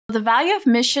The value of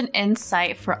Mission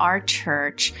Insight for our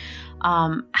church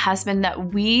has been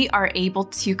that we are able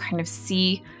to kind of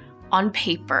see on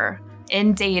paper,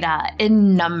 in data,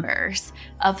 in numbers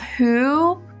of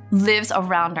who lives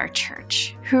around our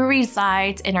church, who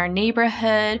resides in our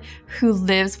neighborhood, who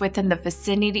lives within the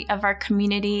vicinity of our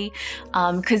community,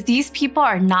 because these people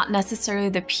are not necessarily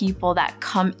the people that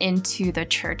come into the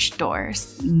church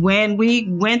doors. When we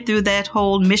went through that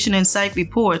whole Mission Insight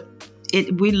report,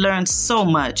 we learned so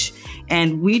much,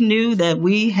 and we knew that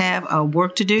we have our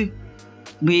work to do.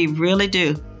 We really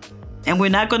do. And we're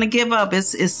not going to give up.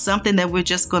 It's something that we're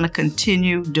just going to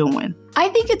continue doing. I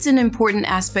think it's an important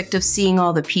aspect of seeing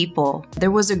all the people.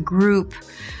 There was a group,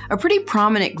 a pretty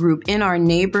prominent group in our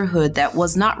neighborhood that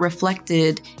was not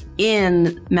reflected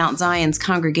in Mount Zion's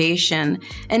congregation.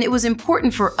 And it was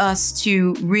important for us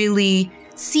to really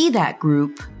see that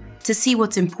group, to see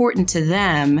what's important to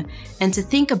them, and to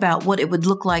think about what it would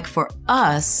look like for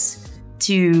us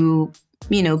to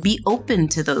be open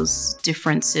to those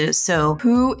differences. So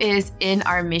who is in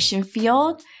our mission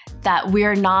field that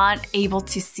we're not able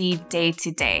to see day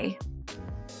to day?